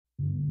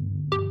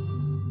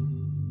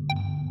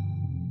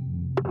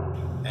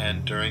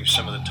And during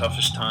some of the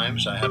toughest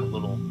times, I have a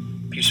little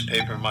piece of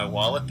paper in my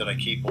wallet that I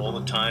keep all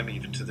the time,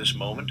 even to this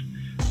moment,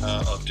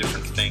 of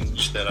different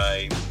things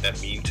that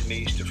mean to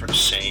me, different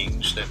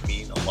sayings that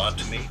mean a lot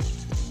to me,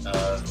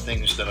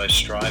 things that I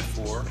strive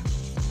for,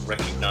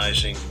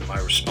 recognizing my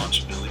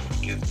responsibility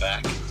to give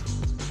back.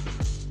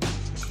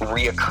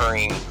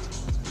 Reoccurring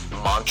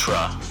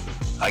mantra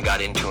I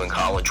got into in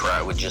college where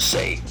I would just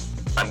say,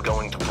 I'm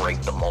going to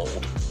break the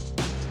mold.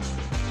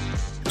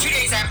 2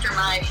 days after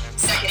my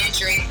second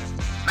injury,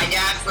 my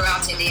dad flew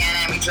out to Indiana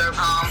and we drove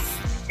home.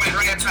 Went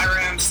right up to my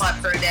room, slept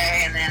for a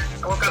day, and then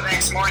I woke up the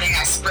next morning,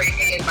 I spray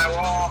painted my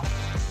wall,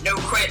 no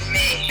quitting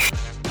me.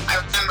 I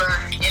remember,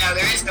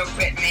 there is no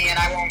quitting me, and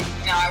I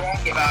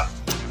won't give up.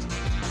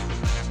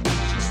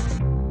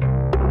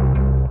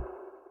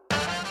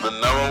 The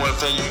number one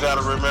thing you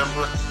gotta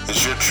remember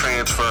is you're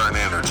transferring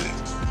energy.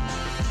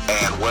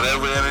 And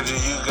whatever energy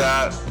you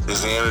got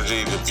is the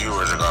energy the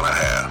viewers are gonna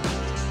have.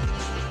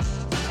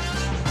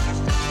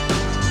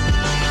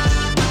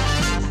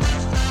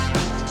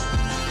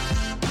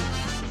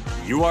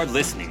 You are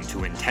listening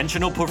to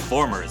Intentional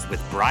Performers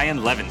with Brian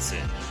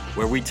Levinson,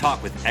 where we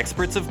talk with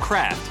experts of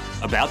craft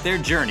about their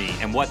journey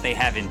and what they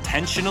have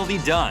intentionally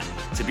done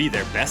to be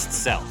their best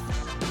self.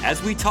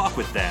 As we talk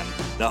with them,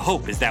 the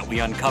hope is that we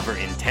uncover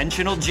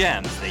intentional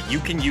gems that you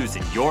can use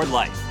in your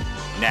life.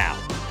 Now,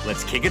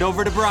 let's kick it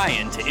over to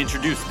Brian to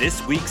introduce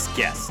this week's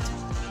guest.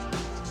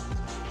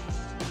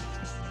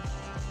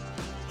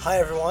 Hi,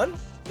 everyone.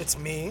 It's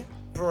me,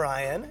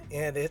 Brian,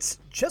 and it's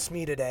just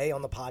me today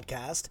on the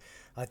podcast.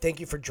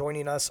 Thank you for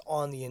joining us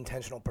on the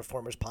Intentional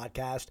Performers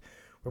podcast,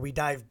 where we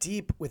dive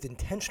deep with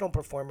intentional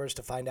performers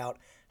to find out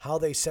how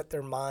they set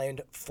their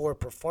mind for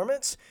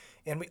performance.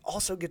 And we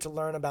also get to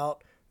learn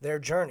about their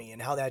journey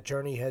and how that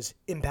journey has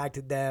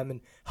impacted them and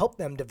helped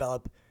them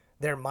develop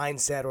their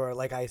mindset, or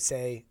like I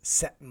say,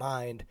 set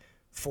mind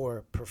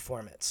for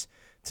performance.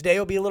 Today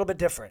will be a little bit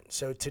different.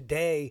 So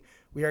today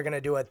we are going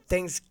to do a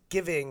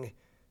Thanksgiving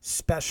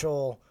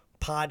special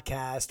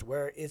podcast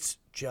where it's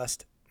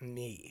just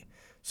me.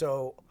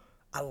 So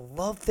I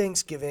love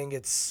Thanksgiving.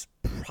 It's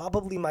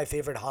probably my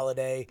favorite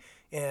holiday.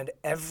 And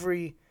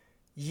every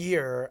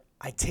year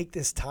I take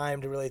this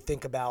time to really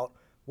think about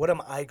what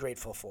am I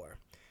grateful for.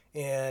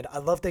 And I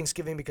love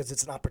Thanksgiving because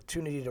it's an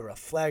opportunity to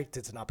reflect.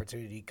 It's an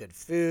opportunity to eat good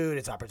food.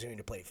 It's an opportunity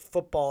to play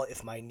football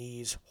if my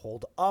knees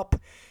hold up.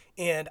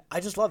 And I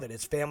just love it.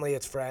 It's family,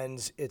 it's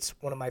friends. It's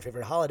one of my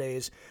favorite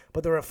holidays.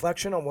 But the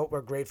reflection on what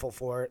we're grateful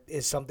for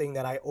is something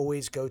that I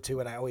always go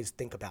to and I always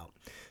think about.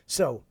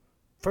 So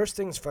first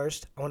things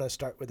first, I want to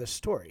start with a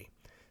story.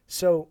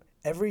 So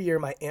every year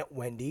my Aunt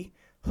Wendy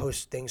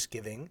hosts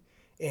Thanksgiving,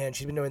 and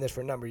she's been doing this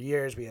for a number of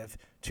years. We have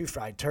 2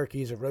 fried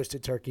turkeys, a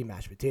roasted turkey,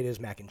 mashed potatoes,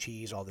 mac and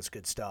cheese, all this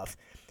good stuff.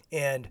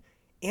 And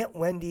Aunt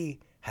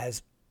Wendy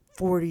has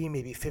 40,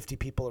 maybe 50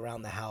 people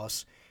around the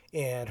house,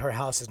 and her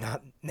house is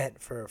not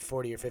meant for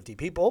 40 or 50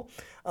 people.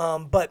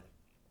 But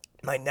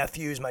my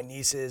nephews, my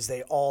nieces,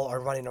 they all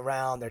are running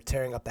around. They're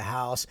tearing up the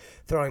house,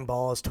 throwing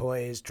balls,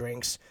 toys,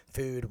 drinks,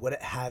 food,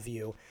 what have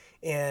you.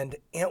 And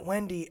Aunt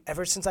Wendy,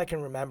 ever since I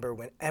can remember,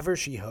 whenever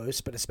she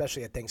hosts, but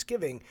especially at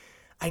Thanksgiving,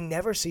 I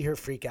never see her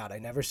freak out. I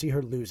never see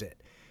her lose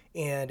it.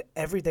 And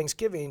every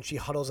Thanksgiving, she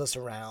huddles us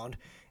around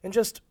and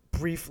just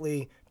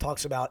briefly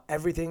talks about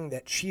everything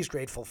that she's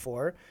grateful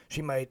for.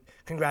 She might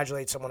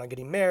congratulate someone on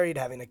getting married,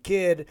 having a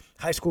kid,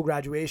 high school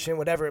graduation,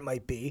 whatever it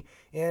might be.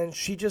 And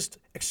she just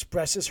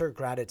expresses her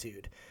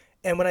gratitude.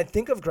 And when I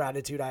think of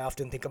gratitude, I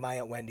often think of my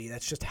Aunt Wendy.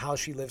 That's just how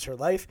she lives her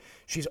life.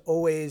 She's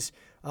always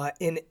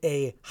in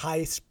a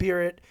high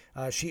spirit.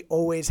 She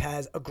always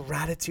has a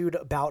gratitude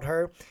about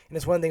her. And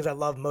it's one of the things I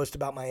love most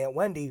about my Aunt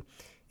Wendy.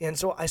 And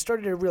so I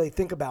started to really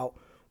think about,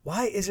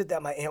 why is it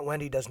that my Aunt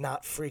Wendy does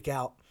not freak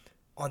out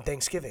on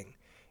Thanksgiving?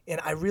 And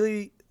I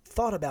really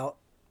thought about,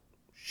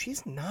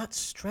 she's not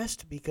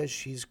stressed because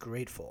she's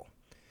grateful.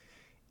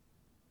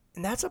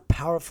 And that's a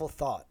powerful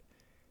thought.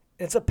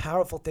 It's a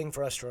powerful thing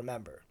for us to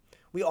remember.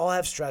 We all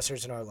have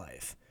stressors in our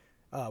life.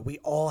 We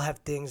all have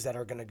things that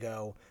are going to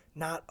go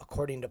not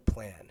according to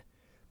plan.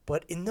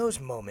 But in those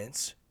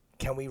moments,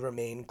 can we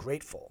remain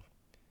grateful?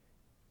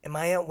 And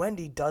my Aunt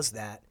Wendy does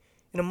that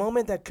in a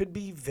moment that could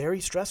be very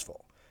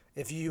stressful.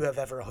 If you have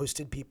ever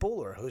hosted people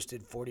or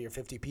hosted 40 or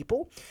 50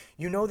 people,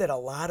 you know that a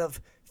lot of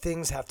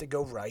things have to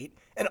go right,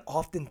 and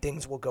often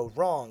things will go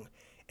wrong.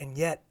 And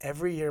yet,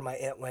 every year my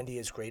Aunt Wendy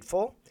is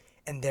grateful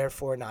and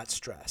therefore not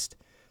stressed.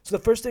 So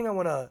the first thing I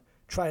want to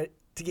try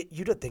to get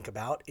you to think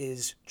about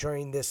is,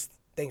 during this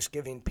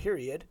Thanksgiving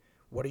period,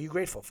 what are you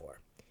grateful for?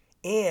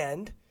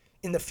 And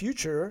in the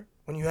future,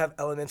 when you have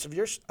elements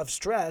of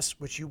stress,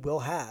 which you will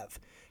have,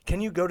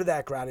 can you go to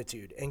that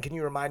gratitude and can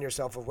you remind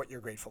yourself of what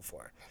you're grateful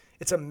for?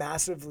 It's a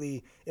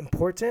massively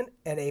important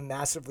and a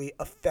massively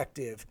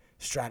effective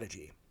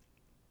strategy.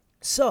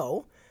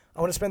 So I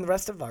want to spend the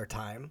rest of our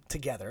time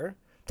together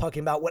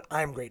talking about what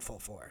I'm grateful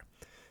for.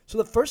 So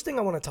the first thing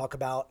I want to talk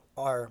about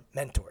are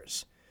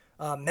mentors.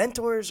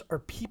 Mentors are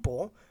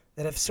people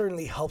that have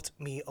certainly helped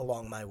me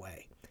along my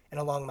way and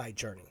along my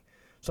journey.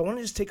 So I want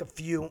to just take a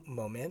few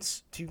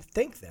moments to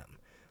thank them.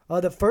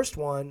 The first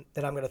one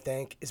that I'm going to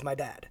thank is my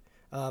dad.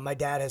 My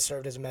dad has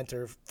served as a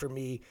mentor for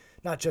me,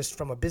 not just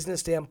from a business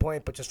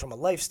standpoint, but just from a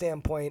life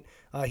standpoint.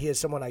 He is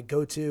someone I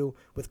go to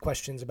with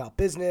questions about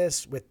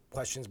business, with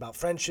questions about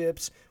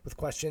friendships, with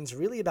questions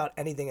really about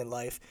anything in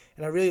life.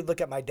 And I really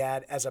look at my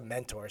dad as a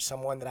mentor,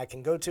 someone that I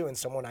can go to and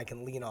someone I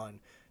can lean on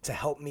to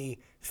help me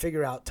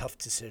figure out tough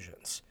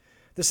decisions.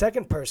 The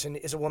second person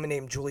is a woman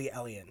named Julie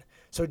Ellion.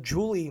 So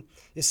Julie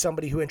is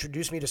somebody who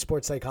introduced me to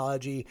sports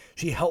psychology.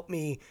 She helped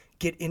me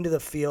get into the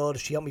field.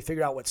 She helped me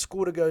figure out what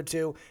school to go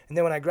to. And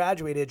then when I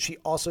graduated, she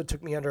also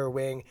took me under her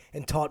wing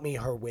and taught me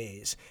her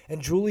ways. And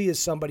Julie is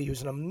somebody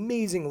who's an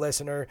amazing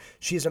listener.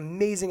 She is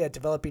amazing at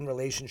developing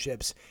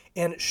relationships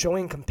and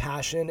showing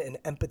compassion and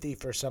empathy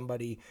for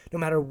somebody, no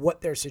matter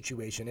what their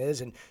situation is.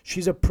 And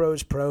she's a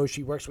pro's pro.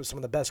 She works with some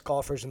of the best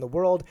golfers in the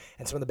world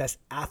and some of the best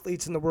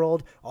athletes in the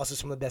world, also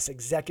some of the best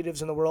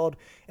executives in the world.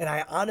 And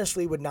I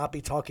honestly would not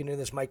be talking to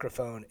this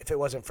microphone if it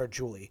wasn't for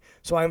Julie.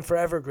 So I'm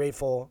forever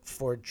grateful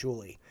for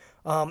Julie.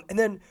 And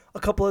then a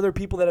couple other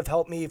people that have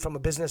helped me from a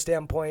business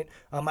standpoint.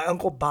 My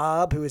Uncle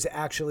Bob, who is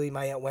actually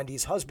my Aunt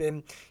Wendy's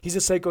husband, he's a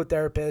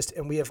psychotherapist,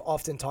 and we have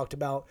often talked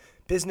about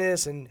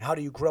business and how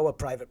do you grow a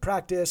private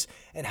practice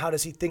and how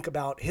does he think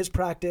about his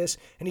practice.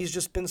 And he's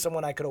just been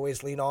someone I could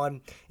always lean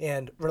on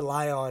and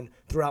rely on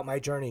throughout my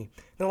journey.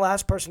 And the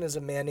last person is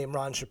a man named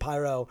Ron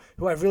Shapiro,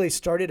 who I've really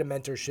started a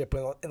mentorship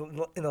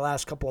in the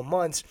last couple of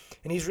months,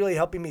 and he's really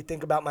helping me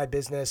think about my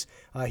business.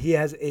 He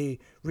has a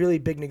really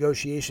big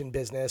negotiation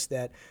business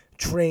that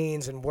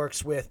trains and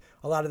works with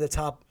a lot of the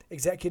top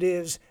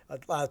executives, a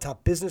lot of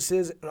top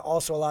businesses, and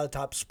also a lot of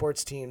top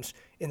sports teams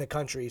in the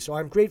country. So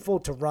I'm grateful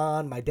to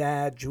Ron, my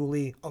dad,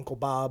 Julie, Uncle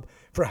Bob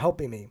for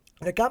helping me.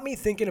 And it got me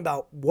thinking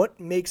about what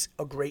makes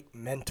a great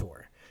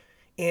mentor.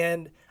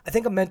 And I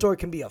think a mentor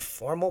can be a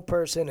formal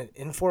person, an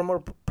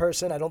informal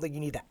person. I don't think you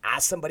need to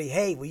ask somebody,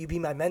 hey, will you be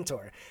my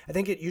mentor? I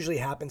think it usually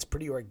happens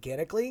pretty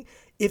organically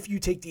if you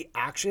take the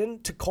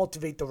action to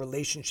cultivate the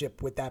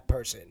relationship with that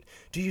person.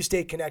 Do you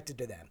stay connected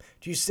to them?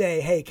 Do you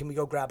say, hey, can we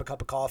go grab a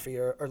cup of coffee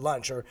or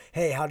lunch? Or,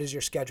 hey, how does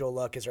your schedule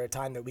look? Is there a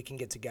time that we can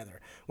get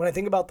together? When I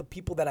think about the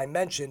people that I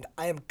mentioned,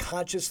 I am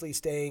consciously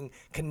staying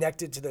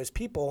connected to those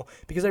people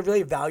because I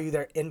really value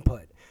their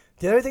input.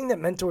 The other thing that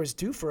mentors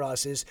do for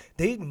us is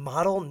they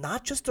model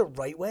not just the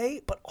right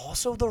way, but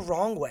also the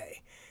wrong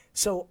way.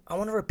 So I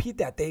want to repeat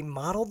that. They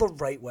model the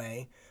right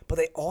way, but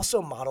they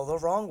also model the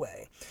wrong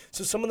way.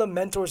 So some of the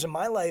mentors in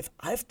my life,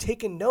 I've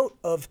taken note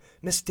of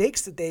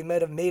mistakes that they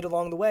might have made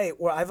along the way,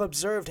 or I've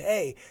observed,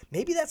 hey,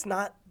 maybe that's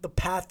not the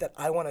path that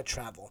I want to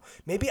travel.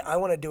 Maybe I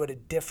want to do it a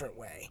different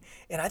way.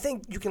 And I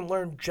think you can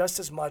learn just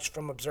as much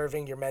from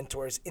observing your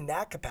mentors in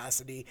that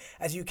capacity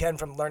as you can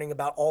from learning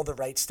about all the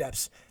right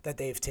steps that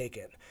they've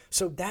taken.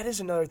 So that is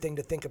another thing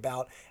to think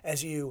about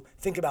as you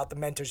think about the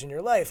mentors in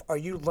your life. Are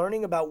you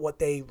learning about what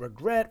they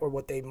regret or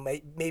what they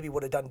maybe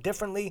would have done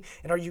differently?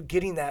 And are you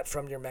getting that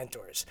from your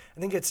mentors? I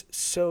think it's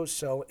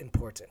so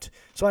important.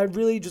 So I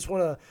really just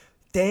want to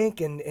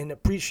thank and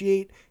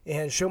appreciate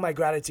and show my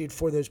gratitude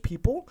for those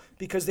people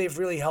because they've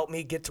really helped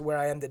me get to where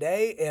I am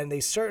today, and they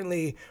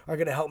certainly are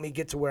going to help me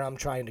get to where I'm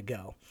trying to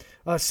go.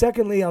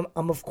 Secondly, I'm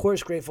of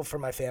course grateful for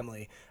my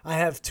family. I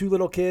have 2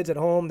 little kids at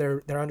home.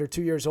 They're under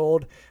 2 years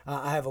old.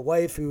 I have a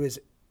wife who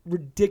is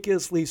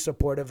ridiculously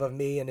supportive of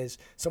me and is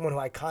someone who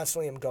I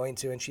constantly am going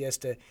to, and she has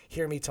to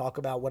hear me talk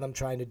about what I'm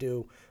trying to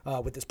do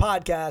with this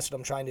podcast, what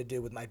I'm trying to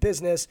do with my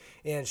business,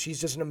 and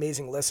she's just an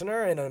amazing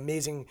listener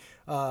and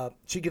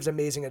she gives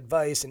amazing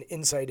advice and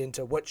insight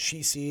into what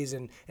she sees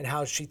and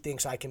how she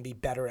thinks I can be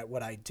better at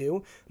what I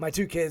do. My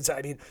 2 kids,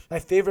 I mean, my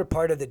favorite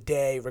part of the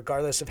day,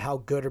 regardless of how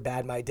good or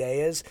bad my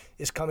day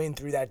is coming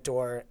through that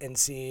door and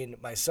seeing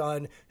my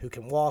son, who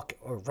can walk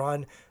or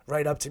run,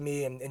 right up to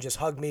me and just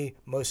hug me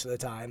most of the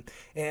time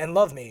and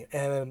love me,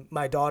 and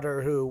my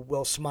daughter who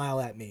will smile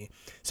at me.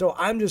 So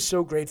I'm just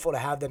so grateful to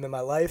have them in my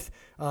life.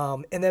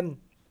 And then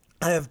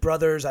I have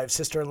brothers, I have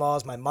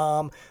sister-in-laws, my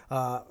mom,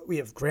 we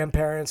have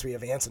grandparents, we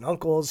have aunts and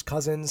uncles,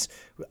 cousins.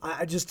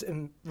 I just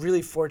am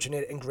really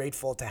fortunate and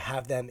grateful to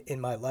have them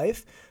in my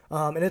life.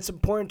 And it's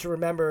important to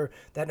remember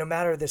that no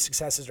matter the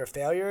successes or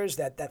failures,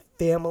 that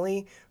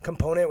family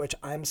component, which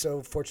I'm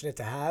so fortunate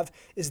to have,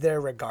 is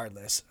there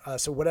regardless.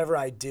 So whatever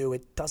I do,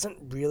 it doesn't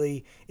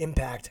really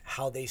impact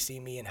how they see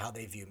me and how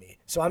they view me.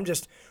 So I'm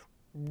just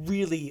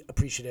really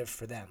appreciative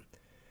for them.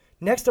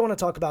 Next, I want to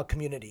talk about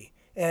community.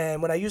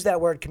 And when I use that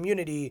word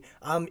community,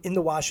 I'm in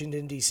the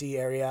Washington, D.C.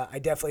 area. I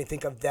definitely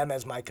think of them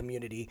as my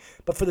community.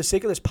 But for the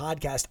sake of this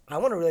podcast, I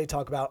want to really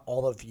talk about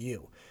all of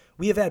you.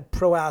 We have had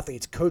pro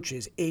athletes,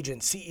 coaches,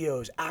 agents,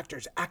 CEOs,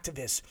 actors,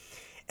 activists.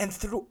 And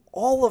through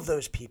all of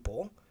those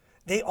people,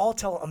 they all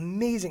tell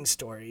amazing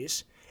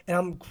stories. And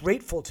I'm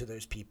grateful to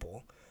those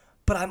people.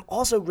 But I'm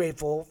also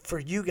grateful for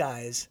you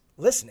guys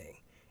listening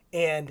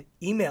and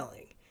emailing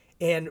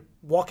and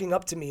walking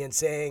up to me and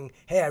saying,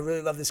 hey, I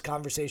really love this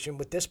conversation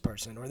with this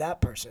person or that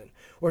person,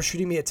 or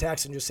shooting me a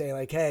text and just saying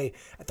like, hey,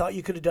 I thought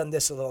you could have done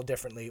this a little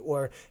differently,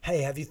 or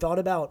hey, have you thought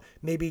about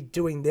maybe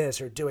doing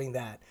this or doing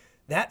that?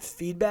 that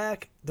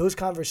feedback, those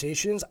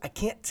conversations, I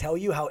can't tell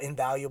you how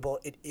invaluable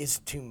it is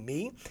to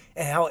me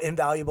and how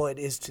invaluable it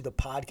is to the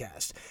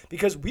podcast,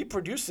 because we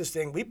produce this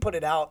thing, we put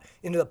it out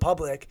into the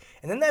public,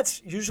 and then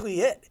that's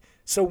usually it.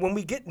 So when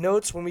we get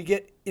notes, when we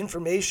get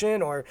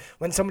information, or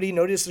when somebody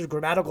notices a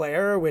grammatical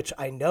error, which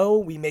I know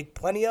we make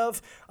plenty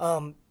of,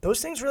 those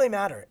things really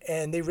matter,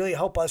 and they really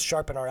help us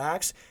sharpen our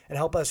axe and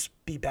help us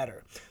be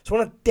better. So I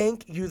want to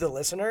thank you, the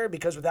listener,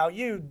 because without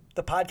you,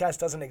 the podcast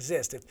doesn't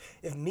exist.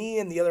 If me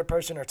and the other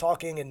person are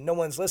talking and no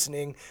one's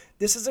listening,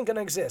 this isn't going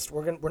to exist.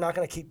 We're not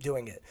going to keep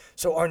doing it.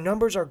 So our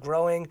numbers are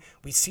growing.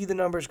 We see the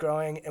numbers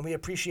growing, and we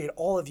appreciate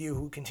all of you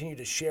who continue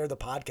to share the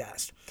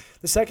podcast.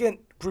 The second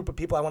group of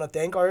people I want to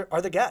thank are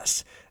the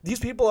guests. These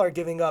people are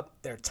giving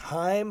up their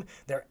time,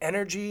 their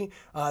energy.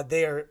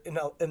 They are,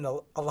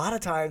 a lot of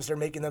times, they're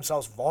making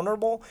themselves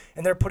vulnerable,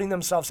 and they're putting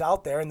themselves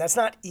out there, and that's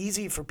not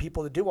easy for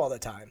people to do all the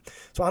time.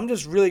 So I'm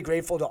just really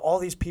grateful to all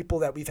these people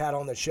that we've had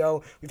on the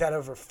show. We've had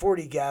over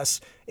 40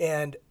 guests,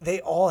 and they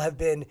all have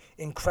been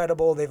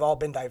incredible. They've all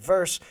been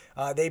diverse.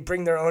 They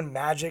bring their own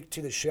magic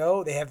to the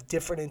show. They have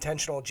different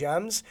intentional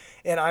gems,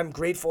 and I'm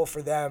grateful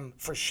for them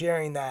for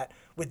sharing that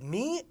with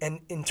me, and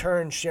in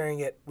turn sharing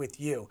it with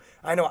you.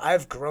 I know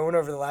I've grown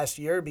over the last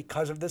year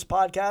because of this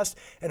podcast,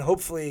 and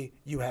hopefully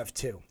you have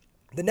too.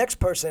 The next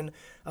person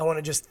I want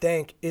to just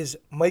thank is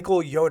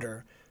Michael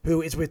Yoder,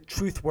 who is with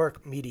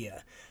Truthwork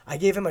Media. I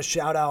gave him a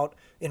shout out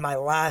in my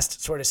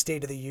last sort of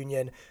State of the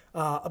Union.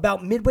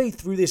 About midway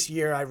through this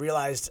year, I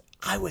realized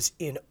I was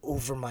in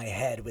over my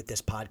head with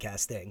this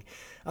podcast thing.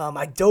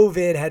 I dove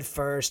in head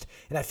first,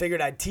 and I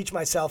figured I'd teach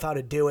myself how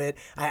to do it.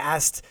 I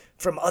asked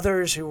from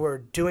others who were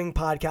doing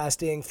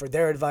podcasting for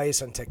their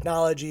advice on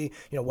technology.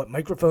 What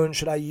microphone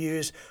should I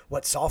use?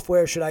 What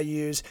software should I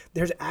use?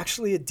 There's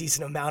actually a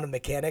decent amount of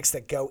mechanics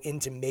that go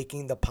into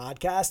making the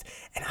podcast,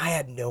 and I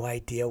had no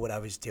idea what I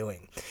was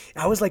doing.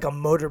 I was like a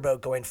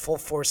motorboat going full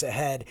force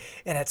ahead,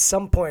 and at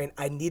some point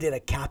I needed a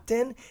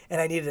captain and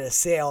I needed a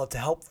sail to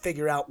help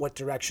figure out what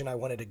direction I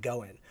wanted to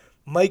go in.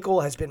 Michael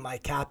has been my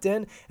captain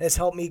and has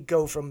helped me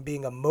go from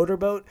being a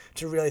motorboat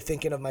to really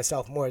thinking of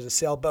myself more as a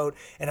sailboat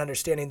and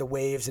understanding the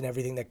waves and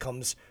everything that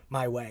comes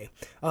my way.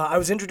 I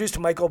was introduced to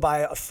Michael by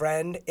a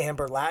friend,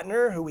 Amber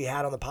Latner, who we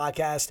had on the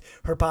podcast.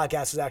 Her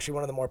podcast is actually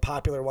one of the more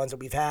popular ones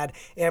that we've had.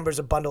 Amber's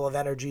a bundle of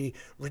energy,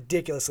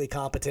 ridiculously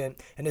competent,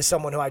 and is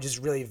someone who I just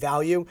really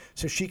value.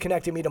 So she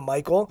connected me to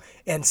Michael,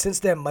 and since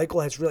then,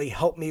 Michael has really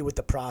helped me with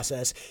the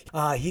process.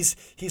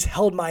 He's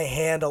held my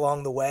hand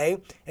along the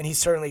way, and he's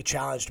certainly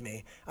challenged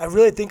me. I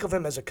really think of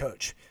him as a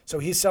coach. So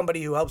he's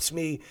somebody who helps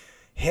me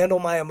handle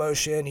my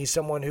emotion. He's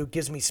someone who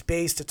gives me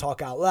space to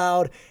talk out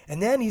loud.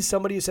 And then he's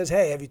somebody who says,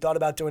 hey, have you thought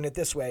about doing it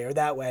this way or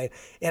that way?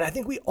 And I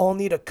think we all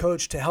need a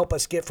coach to help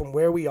us get from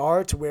where we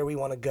are to where we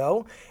want to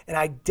go. And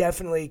I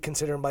definitely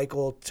consider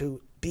Michael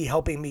to be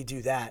helping me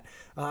do that.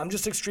 I'm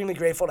just extremely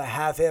grateful to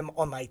have him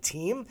on my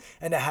team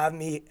and to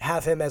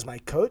have him as my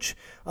coach.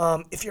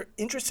 If you're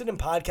interested in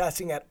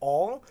podcasting at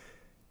all,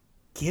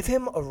 give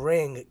him a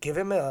ring. Give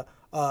him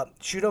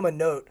shoot him a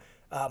note.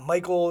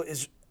 Michael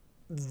is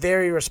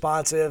very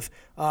responsive.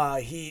 One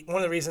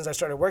of the reasons I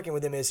started working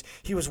with him is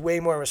he was way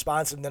more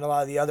responsive than a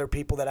lot of the other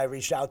people that I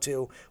reached out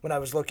to when I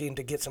was looking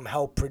to get some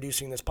help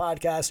producing this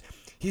podcast.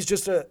 He's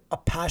just a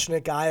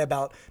passionate guy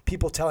about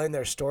people telling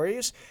their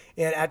stories.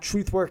 And at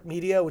Truthwork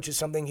Media, which is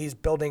something he's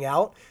building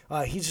out,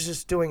 he's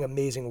just doing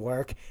amazing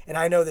work. And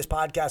I know this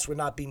podcast would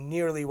not be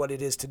nearly what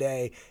it is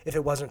today if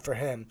it wasn't for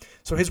him.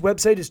 So his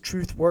website is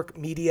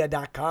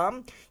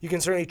truthworkmedia.com. You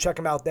can certainly check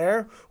him out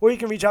there, or you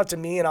can reach out to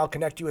me and I'll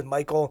connect you with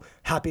Michael.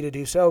 Happy to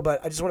do so.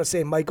 But I just want to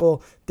say,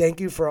 Michael, thank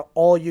you for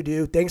all you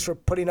do. Thanks for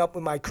putting up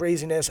with my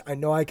craziness. I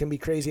know I can be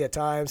crazy at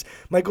times.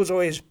 Michael's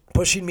always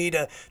pushing me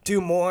to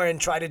do more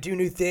and try to do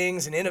new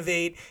things and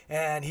innovate,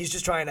 and he's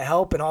just trying to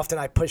help, and often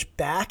I push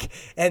back,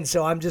 and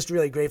so I'm just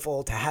really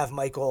grateful to have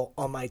Michael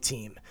on my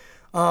team.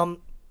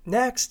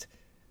 Next,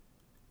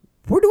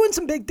 we're doing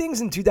some big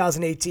things in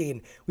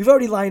 2018. We've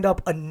already lined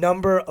up a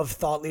number of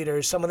thought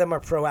leaders. Some of them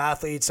are pro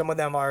athletes, some of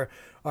them are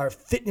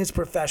fitness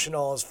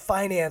professionals,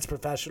 finance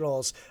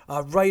professionals,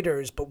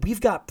 writers, but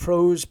we've got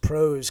pros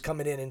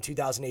coming in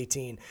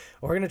 2018.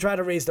 We're going to try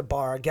to raise the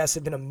bar. Our guests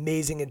have been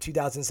amazing in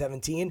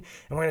 2017, and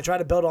we're going to try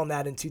to build on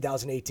that in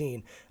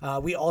 2018.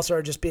 We also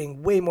are just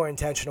being way more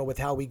intentional with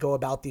how we go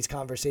about these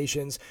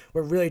conversations.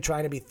 We're really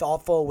trying to be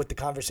thoughtful with the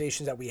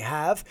conversations that we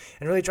have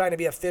and really trying to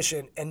be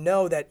efficient and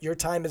know that your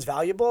time is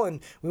valuable, and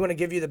we want to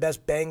give you the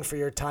best bang for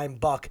your time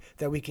buck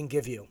that we can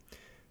give you.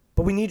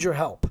 But we need your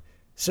help.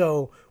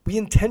 So we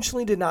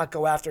intentionally did not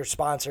go after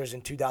sponsors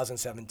in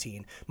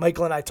 2017.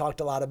 Michael and I talked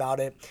a lot about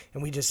it,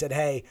 and we just said,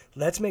 hey,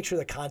 let's make sure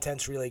the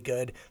content's really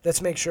good.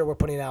 Let's make sure we're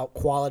putting out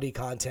quality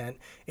content,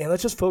 and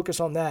let's just focus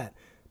on that.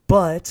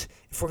 But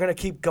if we're going to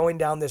keep going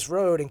down this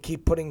road and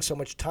keep putting so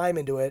much time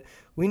into it,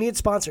 we need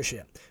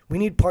sponsorship. We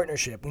need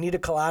partnership. We need to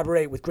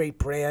collaborate with great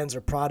brands or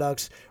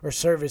products or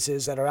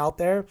services that are out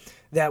there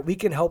that we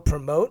can help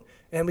promote,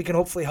 and we can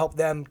hopefully help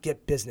them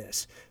get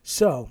business.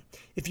 So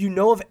if you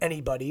know of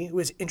anybody who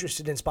is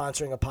interested in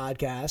sponsoring a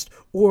podcast,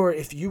 or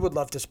if you would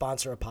love to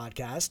sponsor a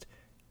podcast,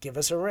 give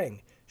us a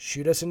ring.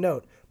 Shoot us a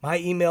note. My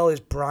email is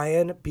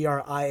Brian,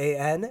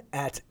 Brian,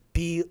 at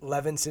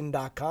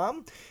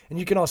blevinson.com. And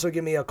you can also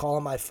give me a call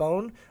on my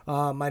phone.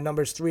 My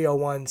number is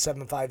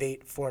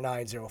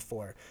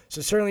 301-758-4904.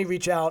 So certainly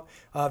reach out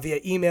via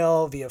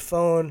email, via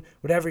phone,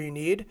 whatever you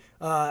need,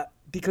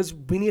 because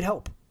we need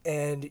help.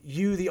 And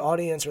you, the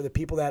audience, are the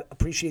people that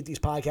appreciate these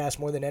podcasts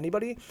more than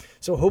anybody.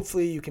 So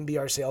hopefully you can be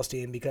our sales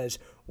team, because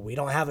we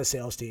don't have a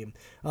sales team.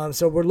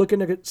 So we're looking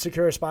to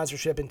secure a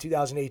sponsorship in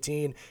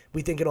 2018.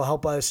 We think it'll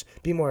help us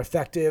be more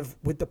effective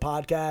with the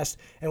podcast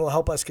and will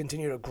help us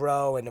continue to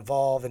grow and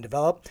evolve and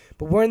develop.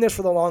 But we're in this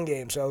for the long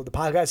game. So the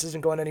podcast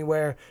isn't going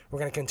anywhere. We're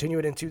going to continue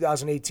it in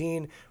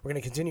 2018. We're going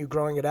to continue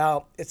growing it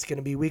out. It's going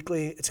to be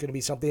weekly. It's going to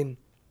be something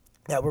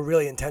that we're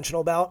really intentional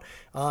about,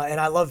 and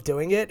I love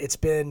doing it. It's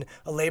been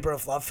a labor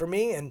of love for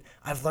me, and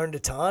I've learned a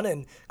ton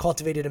and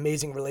cultivated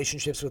amazing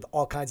relationships with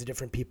all kinds of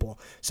different people.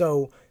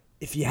 So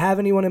if you have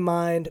anyone in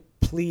mind,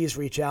 please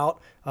reach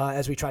out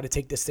as we try to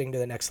take this thing to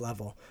the next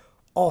level.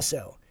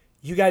 Also,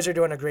 you guys are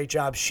doing a great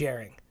job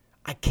sharing.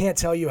 I can't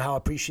tell you how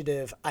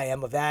appreciative I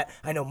am of that.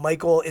 I know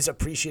Michael is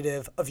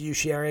appreciative of you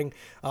sharing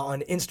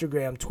on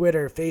Instagram,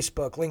 Twitter,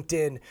 Facebook,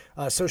 LinkedIn,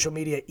 social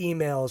media,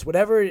 emails,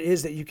 whatever it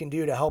is that you can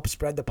do to help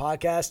spread the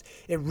podcast.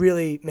 It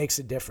really makes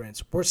a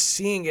difference. We're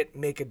seeing it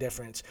make a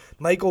difference.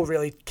 Michael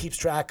really keeps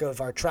track of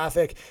our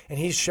traffic, and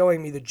he's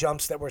showing me the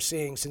jumps that we're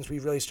seeing since we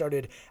really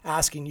started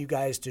asking you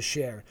guys to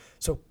share.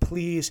 So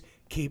please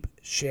keep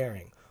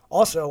sharing.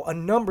 Also, a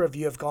number of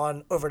you have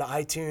gone over to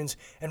iTunes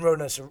and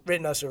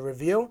written us a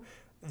review.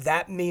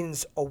 That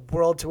means a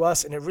world to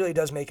us, and it really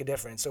does make a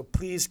difference. So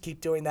please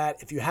keep doing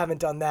that. If you haven't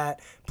done that,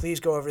 please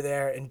go over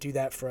there and do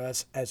that for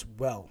us as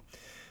well.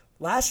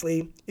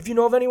 Lastly, if you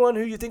know of anyone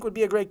who you think would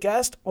be a great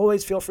guest,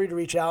 always feel free to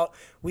reach out.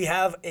 We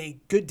have a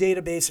good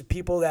database of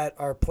people that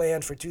are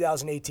planned for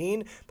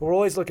 2018, but we're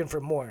always looking for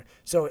more.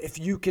 So if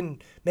you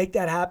can make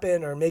that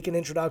happen or make an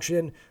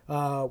introduction,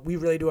 we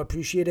really do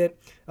appreciate it.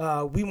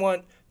 We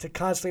want to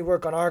constantly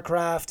work on our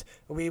craft.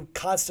 We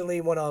constantly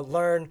want to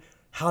learn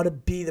how to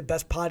be the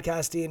best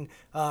podcasting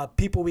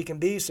people we can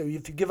be. So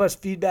if you give us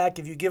feedback,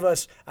 if you give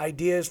us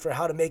ideas for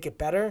how to make it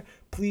better,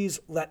 please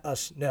let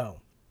us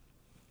know.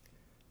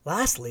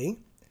 Lastly,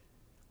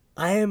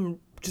 I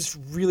am just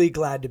really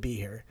glad to be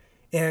here.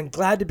 And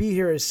glad to be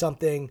here is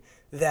something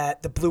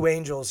that the Blue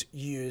Angels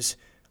use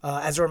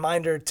as a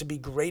reminder to be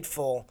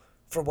grateful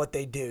for what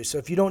they do. So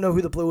if you don't know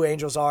who the Blue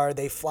Angels are,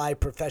 they fly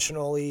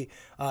professionally.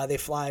 They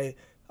fly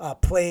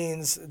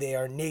planes, they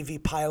are Navy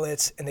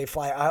pilots, and they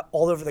fly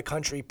all over the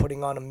country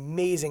putting on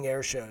amazing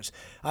air shows.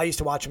 I used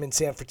to watch them in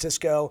San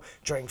Francisco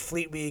during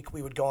Fleet Week.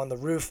 We would go on the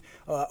roof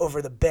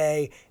over the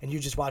bay, and you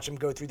just watch them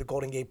go through the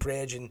Golden Gate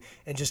Bridge and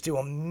just do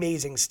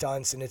amazing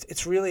stunts. And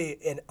it's really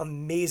an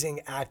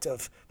amazing act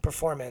of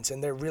performance,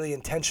 and they're really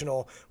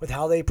intentional with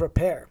how they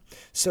prepare.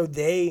 So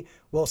they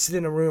will sit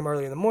in a room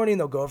early in the morning,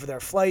 they'll go over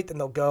their flight, then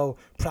they'll go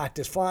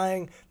practice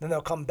flying, then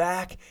they'll come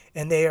back,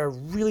 and they are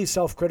really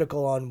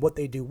self-critical on what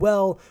they do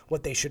well,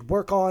 what they should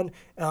work on,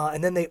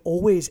 and then they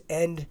always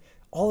end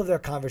all of their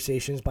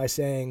conversations by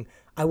saying,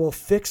 I will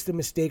fix the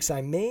mistakes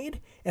I made,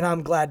 and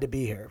I'm glad to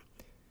be here.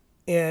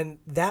 And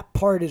that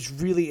part is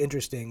really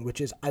interesting,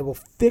 which is I will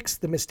fix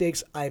the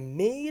mistakes I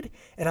made,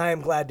 and I am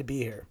glad to be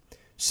here.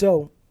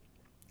 So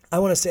I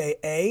want to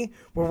say,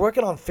 we're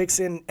working on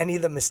fixing any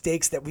of the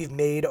mistakes that we've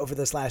made over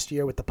this last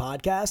year with the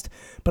podcast,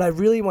 but I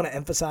really want to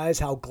emphasize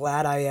how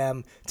glad I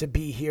am to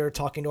be here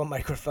talking to a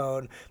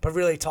microphone, but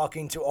really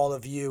talking to all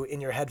of you in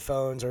your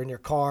headphones or in your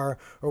car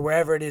or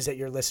wherever it is that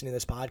you're listening to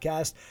this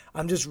podcast.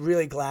 I'm just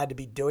really glad to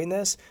be doing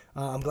this.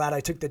 I'm glad I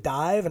took the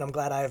dive, and I'm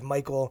glad I have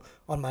Michael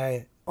on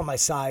my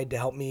side to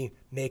help me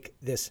make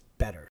this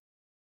better.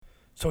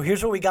 So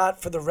here's what we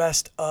got for the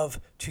rest of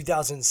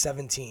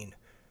 2017.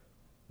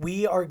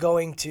 We are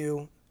going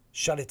to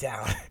shut it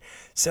down.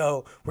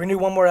 So we're going to do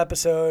one more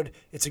episode.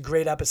 It's a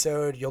great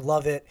episode. You'll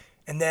love it.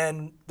 And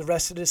then the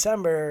rest of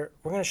December,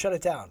 we're going to shut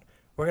it down.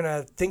 We're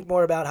going to think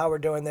more about how we're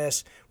doing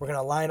this. We're going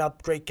to line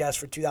up great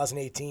guests for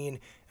 2018.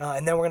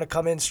 And then we're going to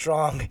come in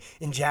strong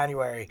in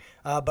January.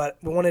 But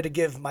we wanted to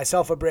give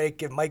myself a break,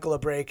 give Michael a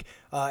break,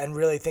 and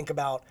really think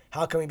about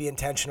how can we be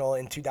intentional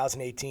in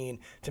 2018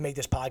 to make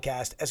this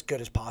podcast as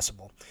good as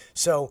possible.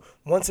 So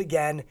once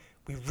again,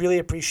 we really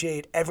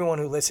appreciate everyone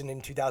who listened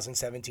in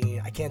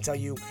 2017. I can't tell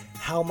you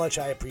how much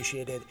I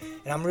appreciate it.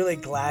 And I'm really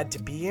glad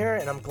to be here,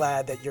 and I'm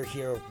glad that you're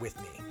here with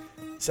me.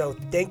 So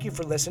thank you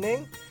for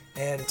listening,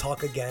 and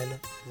talk again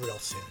real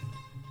soon.